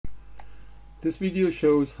This video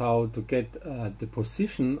shows how to get the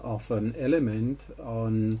position of an element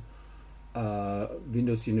on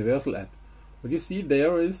Windows Universal app. What you see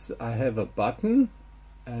there is I have a button,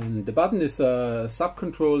 and the button is a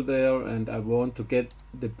subcontrol there, and I want to get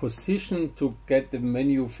the position to get the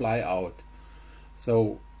MenuFlyout.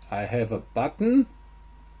 So I have a button,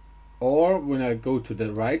 or when I go to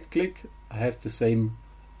the right click I have the same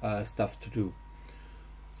stuff to do.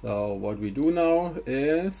 So what we do now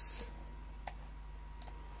is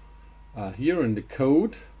here in the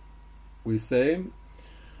code we say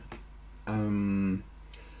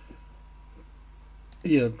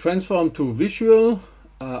here TransformToVisual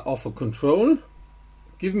of a control,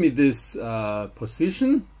 give me this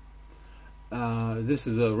position. This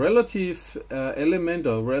is a relative element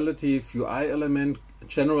or relative UI element,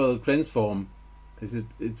 general transform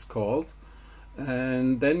it's called,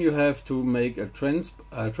 and then you have to make a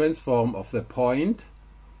transform of the point,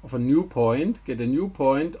 of a new point, get a new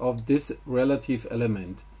point of this relative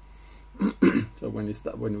element. So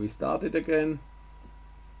when we start it again,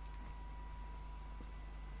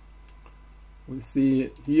 we see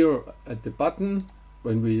here at the button,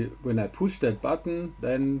 when I push that button,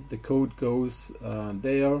 then the code goes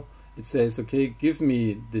there. It says, okay, give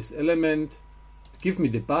me this element, give me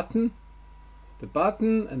the button,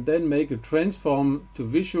 and then make a transform to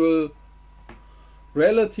visual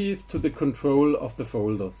relative to the control of the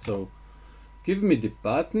folder. So give me the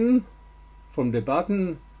button, from the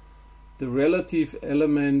button the relative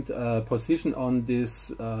element position on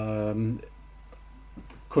this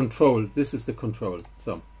control. This is the control.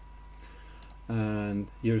 So, and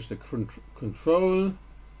here's the control.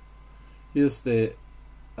 Here's the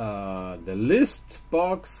list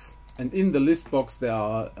box, and in the list box there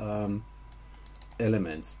are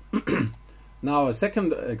elements. Now a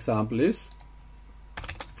second example is,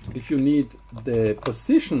 if you need the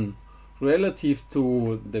position relative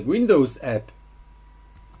to the Windows app,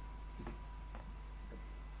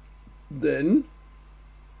 then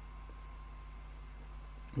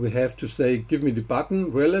we have to say, give me the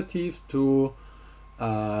button relative to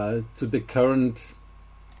the current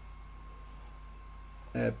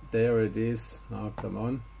app. There it is. Now come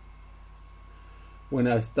on. When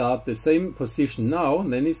I start the same position now,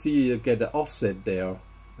 then you see you get an offset there,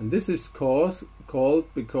 and this is called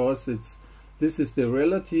because this is the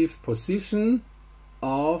relative position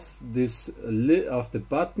of this of the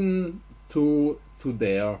button to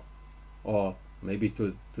there, or maybe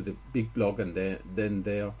to the big block, and then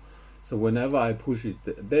there. So whenever I push it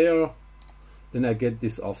there, then I get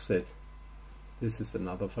this offset. This is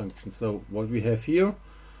another function. So what we have here,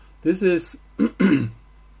 this is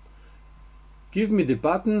give me the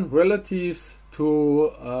button relative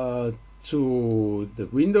to the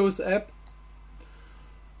Windows app,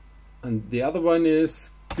 and the other one is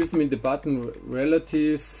give me the button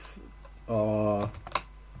relative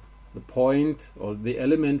the point or the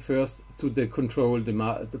element first to the control,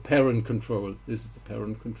 the parent control. This is the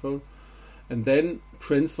parent control, and then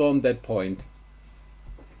transform that point.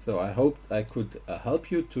 So I hope I could help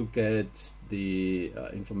you to get the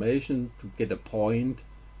information to get a point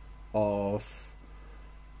of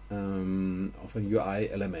a UI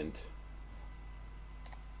element.